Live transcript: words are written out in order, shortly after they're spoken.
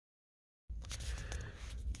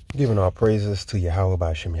Giving all praises to Yahweh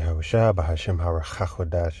B'Hashem Yahweh Shah B'Hashem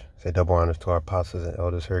HaRachachodash. Say double honors to our apostles and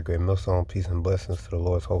elders here. Great millstone, peace and blessings to the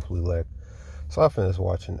Lord's hopefully elect. So I finished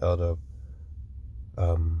watching Elder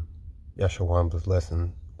Yeshua Wamba's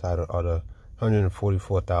lesson titled Are the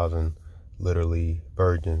 144,000 Literally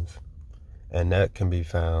Virgins? And that can be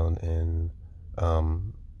found in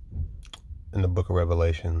the book of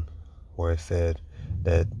Revelation, where it said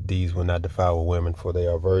that these will not defile with women, for they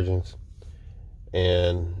are virgins.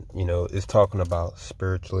 And, it's talking about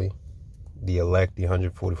spiritually, the elect, the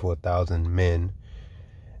 144,000 men.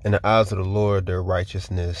 In the eyes of the Lord, their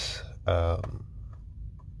righteousness,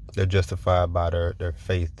 they're justified by their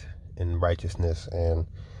faith in righteousness. And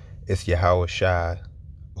it's Yahweh Shai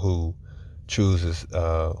who chooses,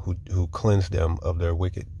 who cleansed them of their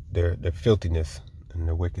wicked, their filthiness and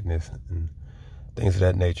their wickedness and things of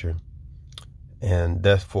that nature. And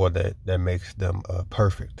therefore that makes them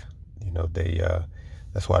perfect.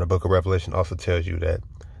 That's why the book of Revelation also tells you that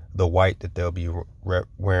the white that they'll be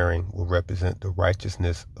wearing will represent the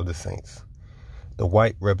righteousness of the saints. The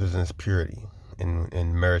white represents purity.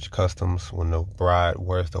 In marriage customs, when the bride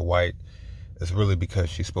wears the white, it's really because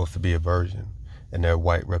she's supposed to be a virgin, and their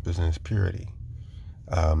white represents purity.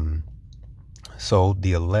 So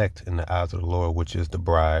the elect in the eyes of the Lord, which is the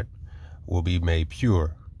bride, will be made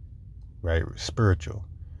pure, right? Spiritual.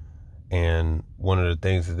 And one of the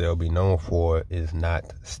things that they'll be known for is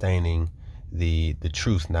not staining the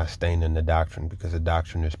truth, not staining the doctrine, because the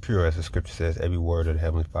doctrine is pure. As the scripture says, every word of the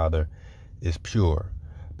Heavenly Father is pure.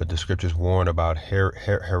 But the scriptures warn about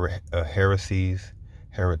heresies,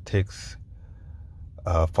 heretics,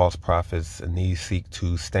 false prophets, and these seek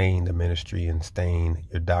to stain the ministry and stain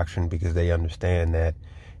your doctrine, because they understand that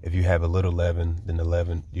if you have a little leaven, then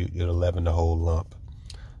you'll leaven the whole lump.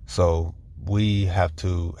 So we have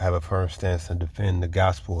to have a firm stance and defend the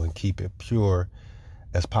gospel and keep it pure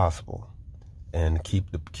as possible, and keep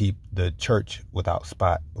the church without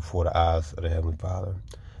spot before the eyes of the Heavenly Father.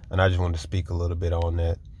 And I just wanted to speak a little bit on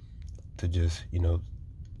that to just,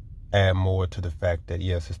 add more to the fact that,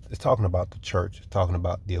 yes, it's talking about the church. It's talking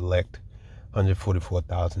about the elect,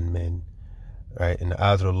 144,000 men, right? In the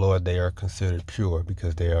eyes of the Lord, they are considered pure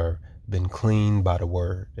because they are been cleaned by the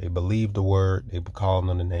word. They believe the word. They've been called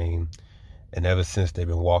on the name. And ever since, they've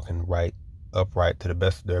been walking upright to the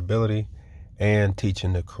best of their ability and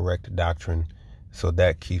teaching the correct doctrine. So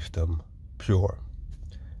that keeps them pure.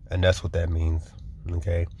 And that's what that means.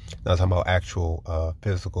 Okay. Now talking about actual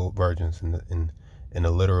physical virgins in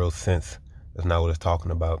a literal sense. That's not what it's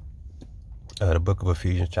talking about. The book of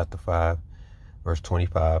Ephesians chapter 5, verse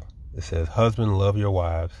 25. It says, "Husbands, love your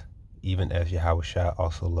wives, even as Yahweh Shai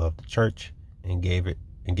also loved the church and gave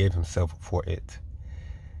himself for it,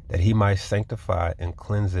 that he might sanctify and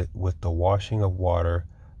cleanse it with the washing of water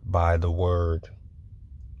by the word."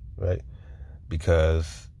 Right?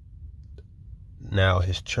 Because now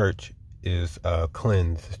his church is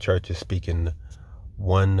cleansed. His church is speaking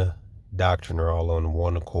one doctrine, or all on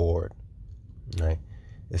one accord. Right?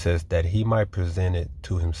 It says that he might present it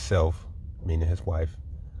to himself, meaning his wife,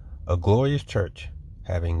 a glorious church,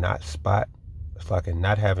 having not spot, it's like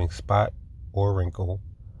not having spot or wrinkle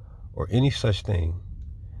or any such thing,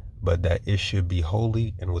 but that it should be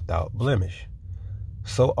holy and without blemish.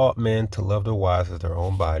 So ought men to love their wives as their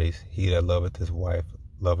own bodies. He that loveth his wife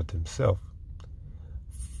loveth himself.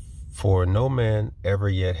 For no man ever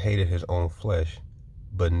yet hated his own flesh,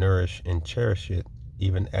 but nourished and cherished it,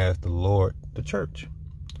 even as the Lord the church.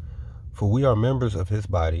 For we are members of his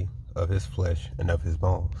body, of his flesh, and of his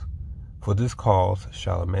bones. For this cause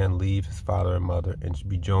shall a man leave his father and mother, and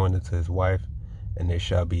be joined unto his wife, and they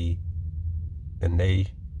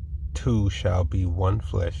two shall be one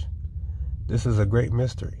flesh. This is a great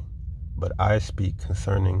mystery, but I speak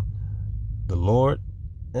concerning the Lord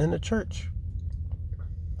and the church.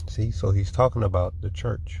 See, so he's talking about the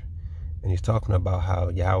church, and he's talking about how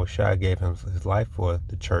Yahweh Shai gave him his life for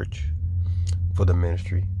the church, for the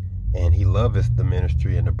ministry, and he loves the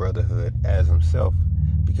ministry and the brotherhood as himself,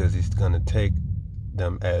 because he's going to take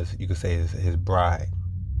them as, you could say, his bride.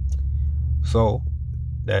 So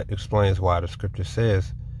that explains why the scripture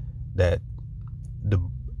says that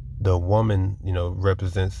the woman,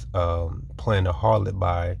 represents playing a harlot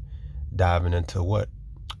by diving into what?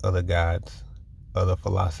 Other gods, other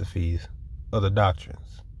philosophies, other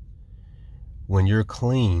doctrines. When you're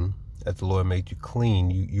clean, as the Lord made you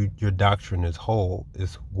clean, your doctrine is whole.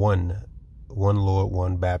 It's one Lord,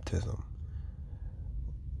 one baptism.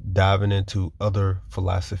 Diving into other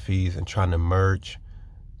philosophies and trying to merge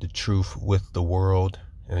the truth with the world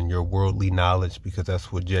and your worldly knowledge, because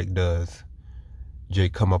that's what Jake does.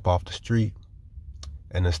 Jake come up off the street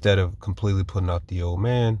And instead of completely putting out the old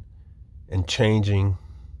man and changing,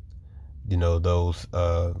 those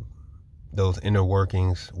inner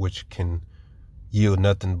workings, which can yield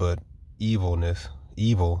nothing but evil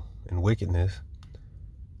and wickedness,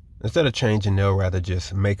 instead of changing, they'll rather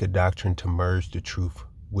just make a doctrine to merge the truth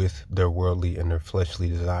with their worldly and their fleshly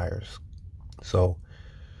desires. So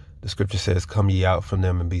the scripture says, come ye out from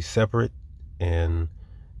them and be separate, and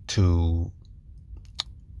to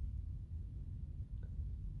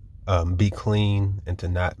be clean, and to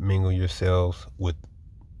not mingle yourselves with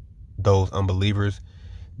those unbelievers.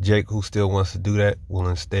 Jake, who still wants to do that, will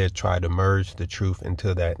instead try to merge the truth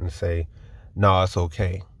into that and say, no, it's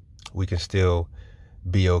okay. We can still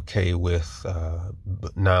be okay with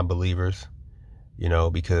non-believers,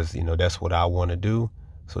 because, that's what I want to do.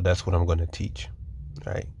 So that's what I'm going to teach,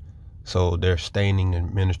 right? So they're staining the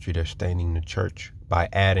ministry, they're staining the church by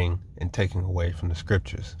adding and taking away from the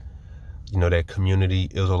scriptures. That community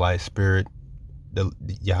Israelite spirit, the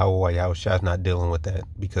Yahushua is not dealing with that,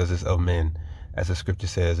 because it's of men. As the scripture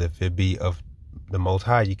says, if it be of the Most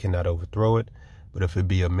High, you cannot overthrow it. But if it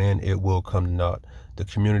be of men, it will come to naught. The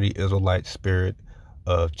community Israelite spirit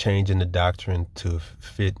of changing the doctrine to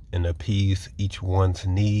fit and appease each one's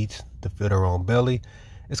needs, to fit our own belly,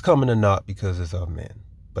 is coming to naught because it's of men.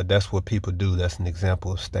 But that's what people do. That's an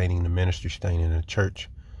example of staining the ministry, staining the church.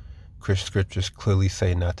 Christian scriptures clearly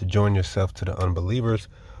say not to join yourself to the unbelievers,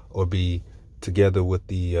 or be together with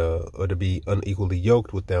or to be unequally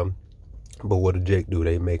yoked with them. But what did Jake do?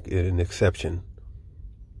 They make it an exception.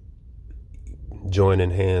 Joining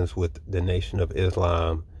hands with the Nation of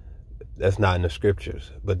Islam. That's not in the scriptures,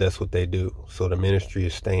 but that's what they do. So the ministry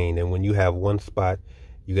is stained. And when you have one spot,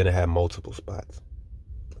 you're going to have multiple spots.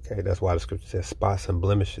 Okay, that's why the scripture says spots and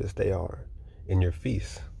blemishes they are in your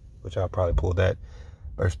feasts, which I'll probably pull that.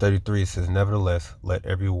 Verse 33 says, nevertheless, let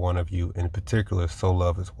every one of you in particular so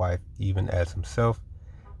love his wife even as himself,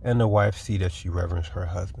 and the wife see that she reverence her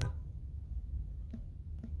husband.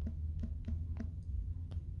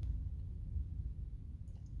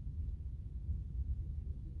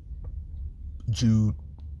 Jude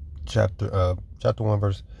chapter 1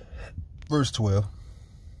 verse 12.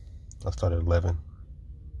 I'll start at 11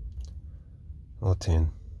 or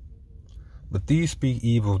 10. But these speak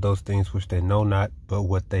evil of those things which they know not, but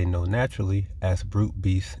what they know naturally, as brute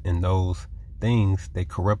beasts. In those things they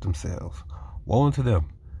corrupt themselves. Woe unto them,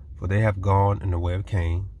 for they have gone in the way of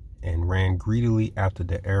Cain, and ran greedily after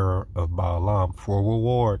the error of Balaam for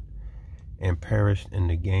reward, and perished in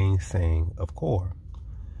the gainsaying of Kor.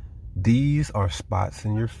 These are spots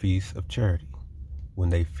in your feasts of charity, when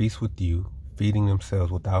they feast with you, feeding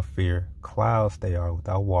themselves without fear. Clouds they are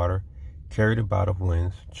without water, carried about of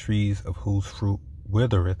winds, trees of whose fruit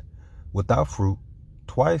withereth, without fruit,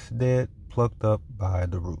 twice dead, plucked up by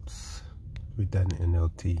the roots. Read that in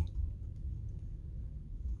NLT.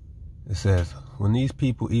 It says, when these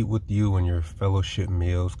people eat with you in your fellowship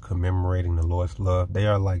meals, commemorating the Lord's love, they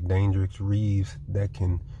are like dangerous reeves that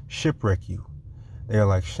can shipwreck you. They are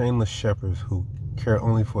like shameless shepherds who care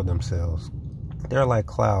only for themselves. They are like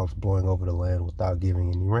clouds blowing over the land without giving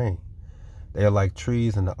any rain. They are like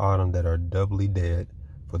trees in the autumn that are doubly dead,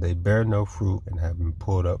 for they bear no fruit and have been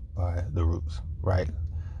pulled up by the roots. Right?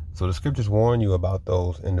 So the scriptures warn you about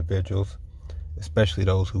those individuals, especially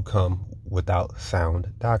those who come without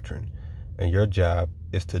sound doctrine. And your job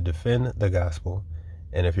is to defend the gospel.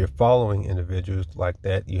 And if you're following individuals like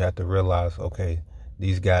that, you have to realize, okay,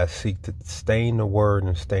 these guys seek to stain the word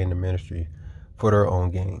and stain the ministry for their own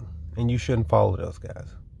gain. And you shouldn't follow those guys.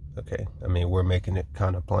 Okay, I mean, we're making it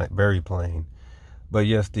kind of plain, very plain. But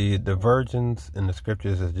yes, the virgins in the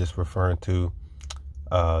scriptures is just referring to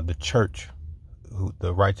the church,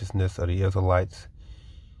 the righteousness of the Israelites.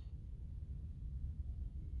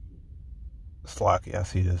 Slocky, I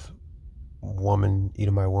see this woman,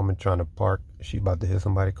 Edomite woman, trying to park. She about to hit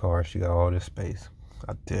somebody's car. She got all this space.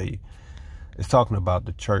 I tell you, it's talking about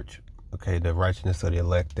the church. Okay, the righteousness of the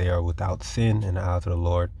elect. They are without sin in the eyes of the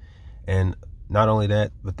Lord. And not only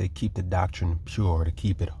that, but they keep the doctrine pure, to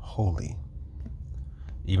keep it holy.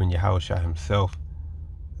 Even Yahushua himself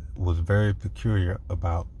was very peculiar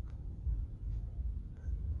about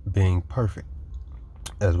being perfect.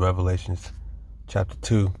 As Revelations chapter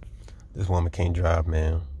 2, this woman can't drive,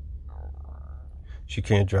 man. She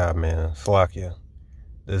can't drive, man. Slakia.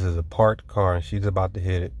 This is a parked car, and she's about to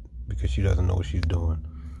hit it because she doesn't know what she's doing.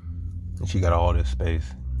 And she got all this space.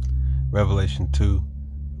 Revelation 2,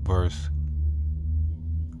 verse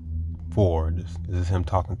 4. This is him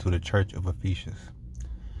talking to the church of Ephesus.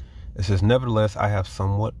 It says, nevertheless, I have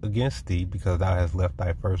somewhat against thee, because thou hast left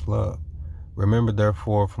thy first love. Remember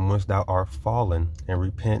therefore from whence thou art fallen, and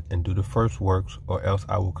repent and do the first works, or else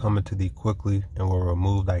I will come unto thee quickly, and will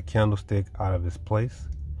remove thy candlestick out of his place,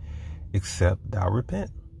 except thou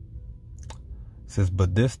repent. It says,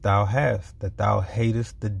 but this thou hast, that thou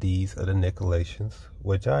hatest the deeds of the Nicolaitans,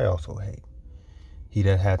 which I also hate. He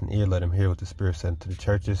that hath an ear, let him hear what the Spirit saith to the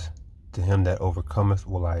churches. To him that overcometh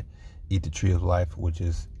will I eat the tree of life, which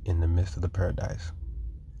is in the midst of the paradise.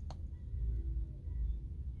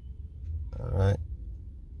 All right.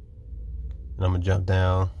 And I'm going to jump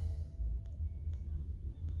down.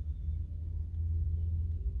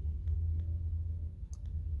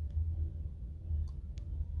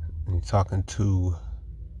 And he's talking to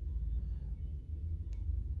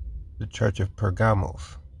the church of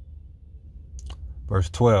Pergamos. Verse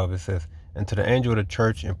 12, it says, and to the angel of the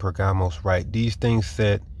church in Pergamos write, these things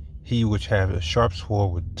said he which hath a sharp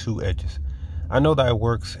sword with two edges. I know thy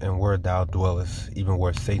works, and where thou dwellest, even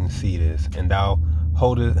where Satan's seat is, and thou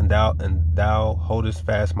holdest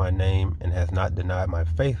fast my name, and hast not denied my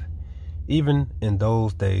faith, even in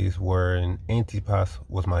those days wherein Antipas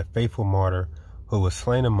was my faithful martyr, who was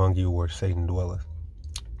slain among you where Satan dwelleth.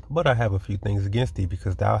 But I have a few things against thee,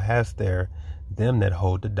 because thou hast there them that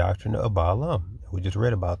hold the doctrine of Balaam. We just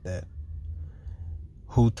read about that.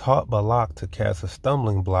 Who taught Balak to cast a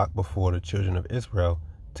stumbling block before the children of Israel,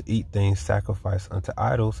 to eat things sacrificed unto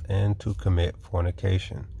idols, and to commit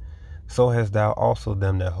fornication. So hast thou also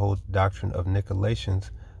them that hold the doctrine of Nicolaitans,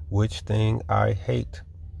 which thing I hate.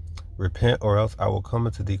 Repent, or else I will come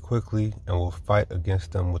unto thee quickly, and will fight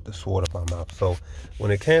against them with the sword of my mouth. So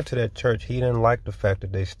when it came to that church, he didn't like the fact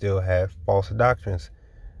that they still had false doctrines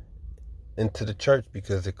into the church,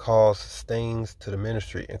 because it caused stains to the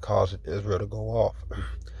ministry and caused Israel to go off.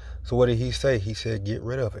 So what did he say? He said, get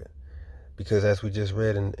rid of it. Because as we just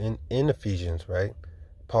read in Ephesians, right?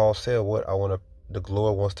 Paul said, the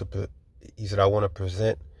Lord wants to, he said, I want to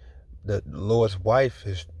present the Lord's wife,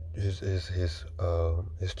 his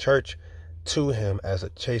church, to him as a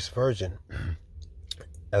chaste virgin,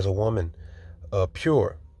 as a woman,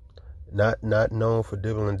 pure, not known for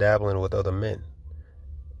dibbling and dabbling with other men,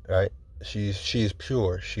 right? She's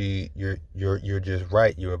pure. You're just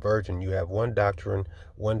right. You're a virgin. You have one doctrine,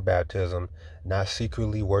 one baptism, not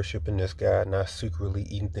secretly worshiping this God, not secretly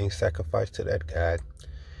eating things sacrificed to that God.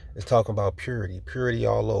 It's talking about purity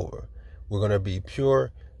all over. We're going to be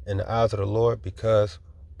pure in the eyes of the Lord because,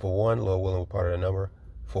 for one, Lord willing, we're part of the number.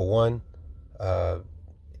 For one,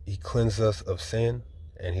 he cleansed us of sin,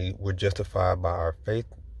 and we're justified by our faith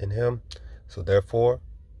in him. So therefore,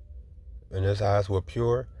 in his eyes, we're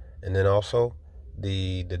pure. And then also,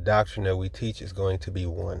 the doctrine that we teach is going to be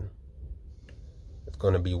one. It's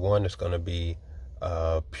going to be one. It's going to be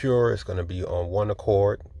pure. It's going to be on one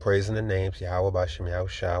accord, praising the names, Yahweh, Bashem,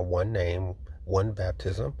 Yahushua, one name, one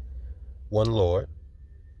baptism, one Lord.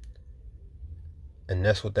 And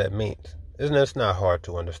that's what that means. It's not hard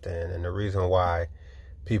to understand. And the reason why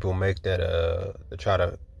people make that, try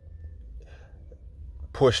to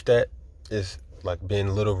push that is like being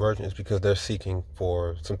little virgin, is because they're seeking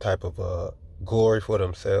for some type of glory for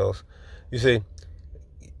themselves. You see,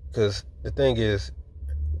 because the thing is,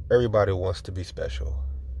 everybody wants to be special.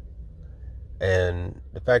 And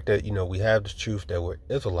the fact that, we have the truth that we're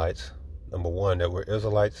Israelites, number one, that we're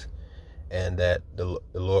Israelites, and that the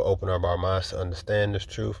Lord opened up our minds to understand this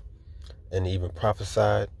truth, and even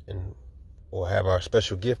prophesied or have our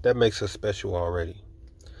special gift, that makes us special already.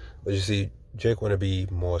 But you see, Jake want to be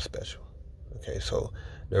more special. Okay, so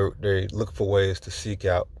they look for ways to seek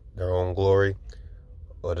out their own glory,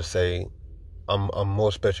 or to say, I'm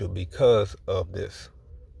more special because of this.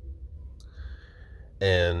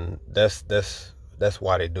 And that's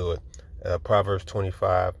why they do it. Proverbs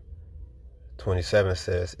 25:27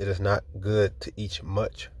 says, it is not good to eat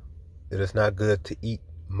much. It is not good to eat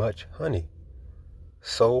much honey.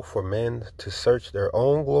 So for men to search their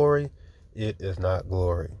own glory, it is not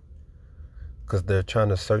glory. Because they're trying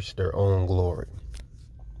to search their own glory.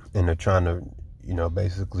 And they're trying to,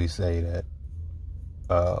 basically say that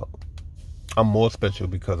I'm more special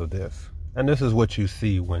because of this. And this is what you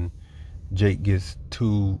see when Jake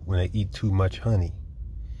when they eat too much honey.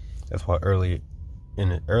 That's why earlier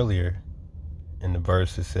in the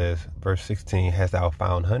verse it says, verse 16, hast thou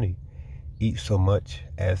found honey? Eat so much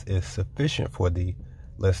as is sufficient for thee,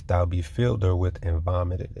 lest thou be filled therewith and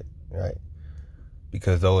vomited it, right?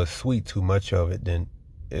 Because though it's sweet, too much of it, then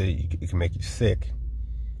it can make you sick.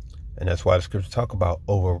 And that's why the scriptures talk about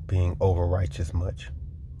being over righteous much.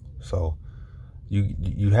 So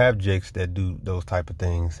you have jakes that do those type of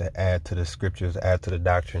things, that add to the scriptures, add to the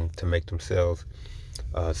doctrine to make themselves,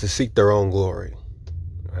 to seek their own glory,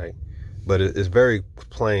 right? but it's very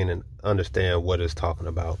plain and understand what it's talking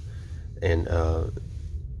about. And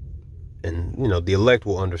the elect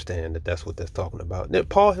will understand that that's what that's talking about. And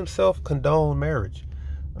Paul himself condoned marriage.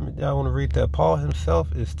 I want to read that. Paul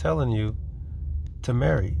himself is telling you to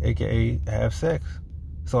marry, aka have sex.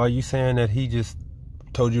 So are you saying that he just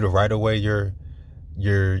told you to write away your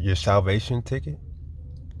salvation ticket?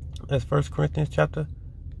 That's 1 Corinthians chapter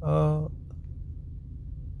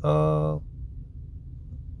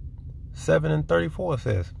 7 and 34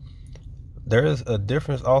 says, there is a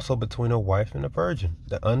difference also between a wife and a virgin.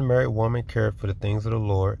 The unmarried woman careth for the things of the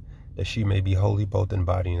Lord, that she may be holy both in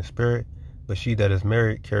body and spirit. But she that is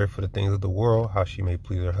married careth for the things of the world, how she may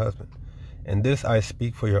please her husband. And this I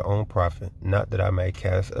speak for your own profit, not that I may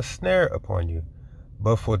cast a snare upon you,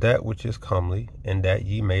 but for that which is comely, and that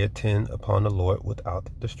ye may attend upon the Lord without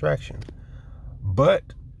distraction. But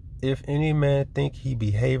if any man think he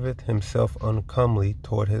behaveth himself uncomely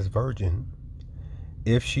toward his virgin,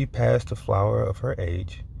 if she pass the flower of her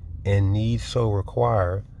age, and need so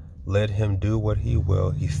require, let him do what he will,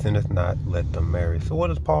 he sinneth not, let them marry. So what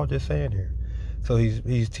is Paul just saying here? So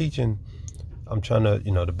he's teaching, I'm trying to,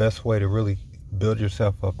 the best way to really build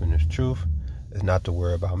yourself up in this truth is not to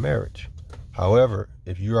worry about marriage. However,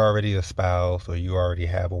 if you're already a spouse or you already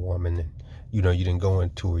have a woman and, you didn't go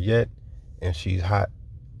into her yet and she's hot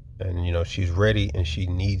and, she's ready and she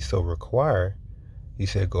needs so require, he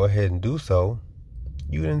said, go ahead and do so.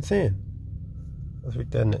 You didn't sin. Let's read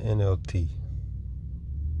that in the NLT.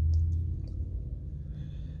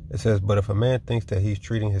 It says, but if a man thinks that he's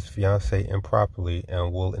treating his fiancée improperly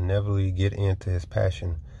and will inevitably get into his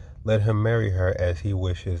passion, let him marry her as he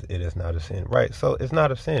wishes. It is not a sin. Right, so it's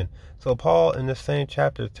not a sin. So Paul in the same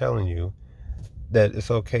chapter is telling you that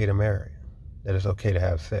it's okay to marry, that it's okay to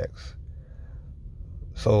have sex.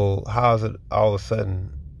 So how is it all of a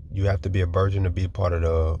sudden you have to be a virgin to be part of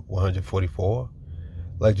the 144?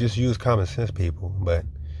 Like, just use common sense, people. But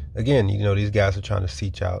again, these guys are trying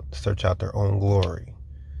to search out their own glory.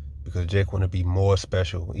 Because Jake want to be more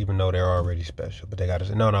special, even though they're already special. But they got to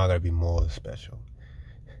say, no, I got to be more special.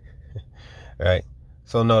 Right?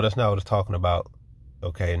 So, no, that's not what it's talking about.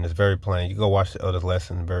 Okay, and it's very plain. You go watch the other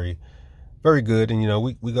lesson. Very, very good. And,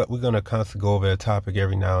 we're going to constantly go over a topic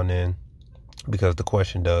every now and then. Because the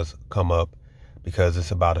question does come up. Because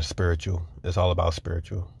it's about a spiritual. It's all about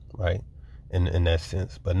spiritual. Right? In that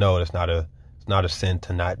sense. But no, it's not a sin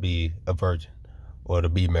to not be a virgin. Or to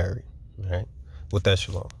be married. Right? With that,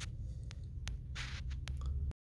 shalom.